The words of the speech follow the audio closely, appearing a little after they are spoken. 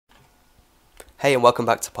Hey, and welcome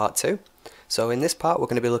back to part 2. So in this part we're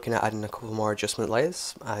going to be looking at adding a couple more adjustment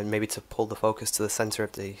layers and maybe to pull the focus to the center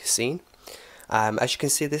of the scene. As you can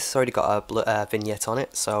see, this has already got a vignette on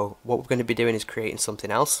it, so what we're going to be doing is creating something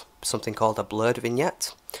else, something called a blurred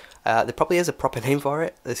vignette. There probably is a proper name for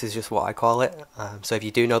it, this is just what I call it, so if you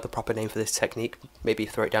do know the proper name for this technique, maybe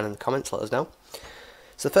throw it down in the comments, let us know.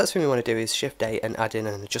 So the first thing we want to do is Shift A and add in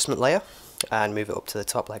an adjustment layer and move it up to the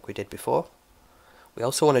top like we did before. We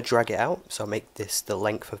also want to drag it out, so make this the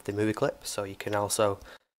length of the movie clip, so you can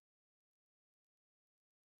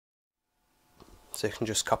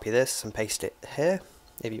just copy this and paste it here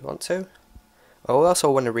if you want to. We also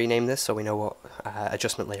want to rename this so we know what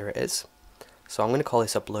adjustment layer it is. So I'm going to call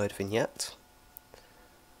this a blurred vignette.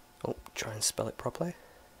 Try and spell it properly.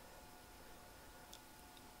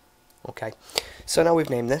 Okay, so now we've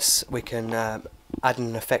named this, we can add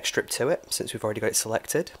an effect strip to it since we've already got it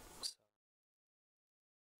selected.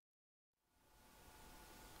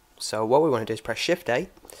 So what we want to do is press Shift A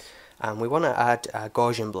and we want to add a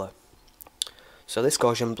Gaussian blur. So this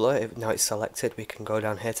Gaussian blur, if now it's selected, we can go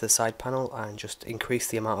down here to the side panel and just increase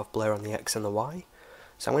the amount of blur on the X and the Y.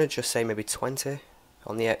 So I'm going to just say maybe 20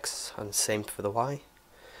 on the X and the same for the Y.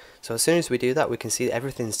 So as soon as we do that, we can see that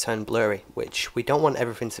everything's turned blurry, which we don't want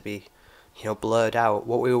everything to be, blurred out.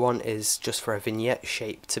 What we want is just for a vignette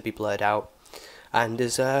shape to be blurred out. And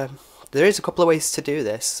there is a couple of ways to do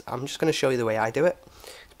this. I'm just going to show you the way I do it.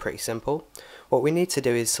 Pretty simple. What we need to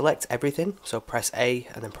do is select everything, so press A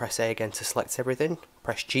and then press A again to select everything,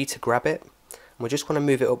 press G to grab it, and we just want to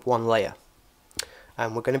move it up one layer.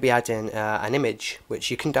 And we're going to be adding an image which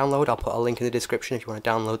you can download. I'll put a link in the description if you want to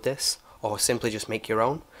download this, or simply just make your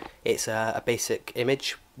own. It's a basic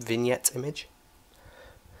image, vignette image.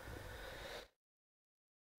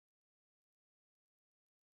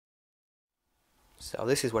 So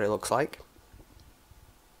this is what it looks like.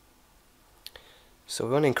 So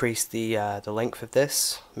we want to increase the length of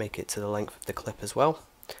this, make it to the length of the clip as well.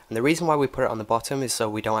 And the reason why we put it on the bottom is so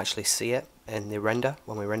we don't actually see it in the render.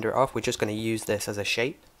 When we render it off, we're just going to use this as a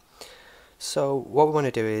shape. So what we want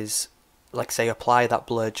to do is, like say, apply that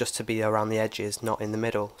blur just to be around the edges, not in the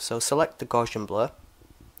middle. So select the Gaussian blur.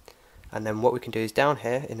 And then what we can do is down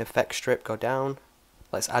here, in effect strip, go down.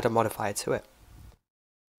 Let's add a modifier to it.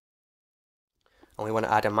 And we want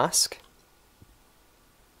to add a mask.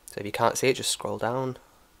 So if you can't see it, just scroll down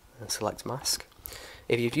and select mask.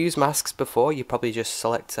 If you've used masks before, you probably just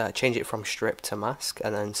select, change it from strip to mask,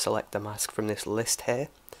 and then select the mask from this list here.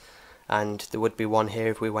 And there would be one here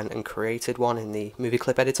if we went and created one in the movie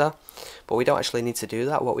clip editor, but we don't actually need to do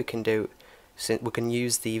that. What we can do, we can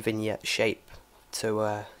use the vignette shape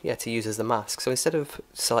to use as the mask. So instead of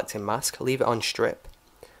selecting mask, leave it on strip,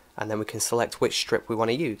 and then we can select which strip we want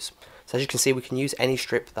to use. So as you can see, we can use any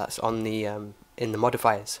strip that's on the in the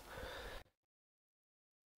modifiers.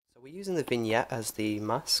 So we're using the vignette as the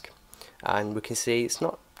mask, and we can see it's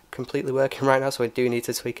not completely working right now, so we do need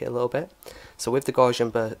to tweak it a little bit. So with the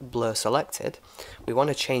Gaussian blur selected, we want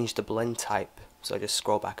to change the blend type. So just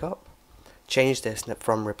scroll back up, change this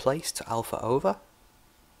from replace to alpha over,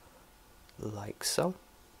 like so.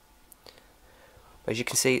 As you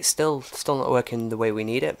can see, it's still not working the way we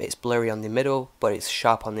need it. It's blurry on the middle, but it's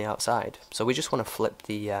sharp on the outside. So we just want to flip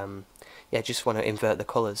the, just want to invert the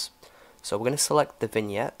colours. So we're going to select the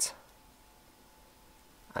vignette,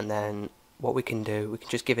 and then what we can do, we can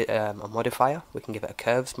just give it a modifier. We can give it a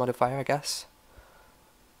curves modifier, I guess.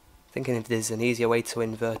 Thinking if there's an easier way to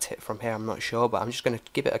invert it from here, I'm not sure, but I'm just going to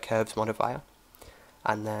give it a curves modifier.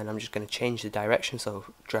 And then I'm just going to change the direction, so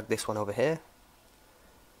drag this one over here,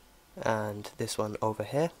 and this one over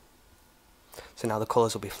here. So now the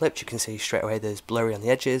colours will be flipped. You can see straight away there's blurry on the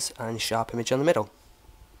edges and sharp image on the middle.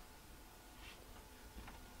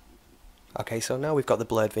 Okay, so now we've got the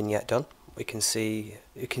blurred vignette done. We can see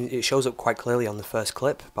it shows up quite clearly on the first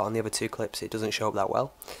clip, but on the other two clips it doesn't show up that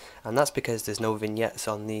well. And that's because there's no vignettes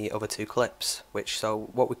on the other two clips, so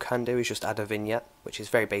what we can do is just add a vignette, which is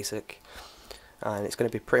very basic. And it's going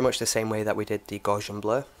to be pretty much the same way that we did the Gaussian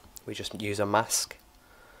blur. We just use a mask.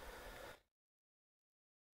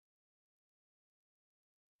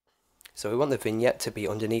 So we want the vignette to be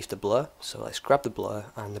underneath the blur, so let's grab the blur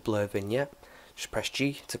and the blur vignette, just press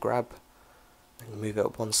G to grab and move it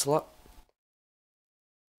up one slot.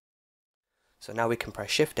 So now we can press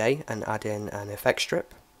Shift A and add in an effect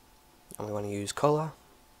strip, and we want to use colour.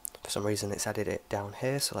 For some reason it's added it down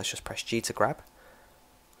here, so let's just press G to grab.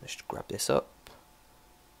 Let's just grab this up.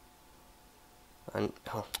 And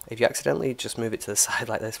if you accidentally just move it to the side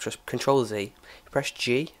like this, just Control Z, press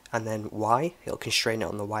G and then Y, it'll constrain it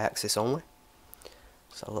on the Y axis only.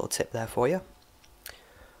 So a little tip there for you.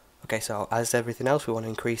 Okay, so as everything else, we want to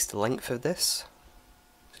increase the length of this.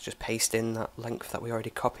 just paste in that length that we already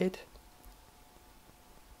copied,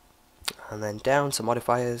 and then down to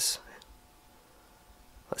modifiers.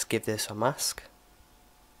 Let's give this a mask,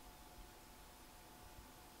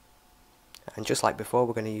 and just like before,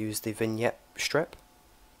 we're going to use the vignette strip.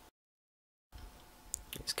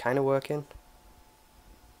 It's kind of working.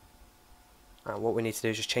 And what we need to do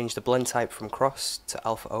is just change the blend type from cross to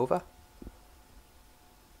alpha over.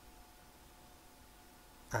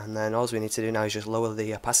 And then all we need to do now is just lower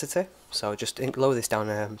the opacity. So just lower this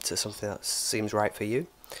down to something that seems right for you.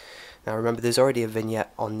 Now remember, there's already a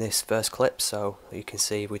vignette on this first clip, so you can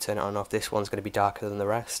see if we turn it on and off, this one's going to be darker than the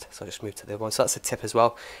rest. So just move to the other one. So that's a tip as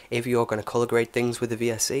well. If you're going to color grade things with the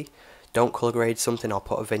V.S.E, don't color grade something or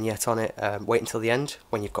put a vignette on it. Wait until the end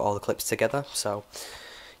when you've got all the clips together, so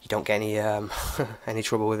you don't get any any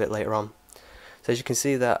trouble with it later on. So as you can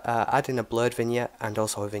see that adding a blurred vignette and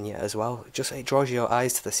also a vignette as well, it draws your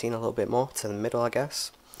eyes to the scene a little bit more, to the middle I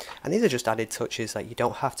guess. And these are just added touches that you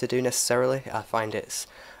don't have to do necessarily. I find it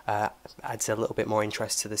adds a little bit more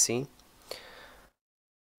interest to the scene.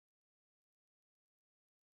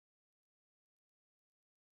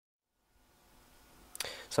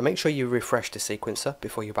 So make sure you refresh the sequencer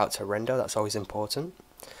before you're about to render, that's always important.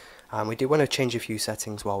 And we do want to change a few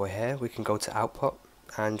settings while we're here. We can go to output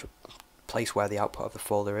and place where the output of the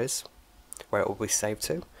folder is, where it will be saved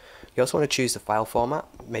to. You also want to choose the file format.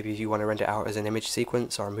 Maybe if you want to render it out as an image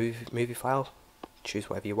sequence or a movie file, choose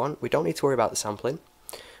whatever you want. We don't need to worry about the sampling,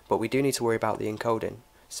 but we do need to worry about the encoding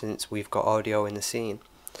since we've got audio in the scene.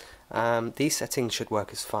 These settings should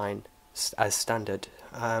work as fine as standard.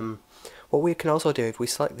 What we can also do, if we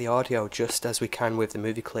select the audio just as we can with the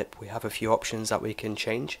movie clip, we have a few options that we can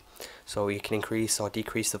change. So you can increase or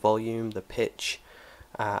decrease the volume, the pitch,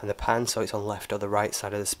 and the pan, so it's on the left or the right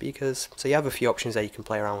side of the speakers. So you have a few options that you can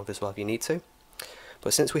play around with as well if you need to.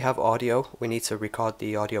 But since we have audio, we need to record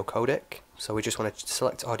the audio codec. So we just want to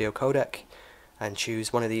select audio codec and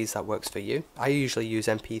choose one of these that works for you. I usually use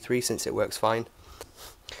MP3 since it works fine.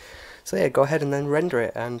 So yeah, go ahead and then render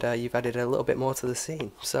it, and you've added a little bit more to the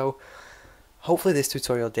scene. So hopefully this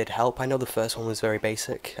tutorial did help. I know the first one was very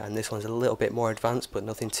basic and this one's a little bit more advanced, but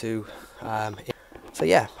nothing too so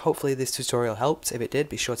yeah, hopefully this tutorial helped. If it did,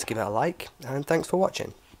 be sure to give it a like, and thanks for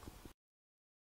watching.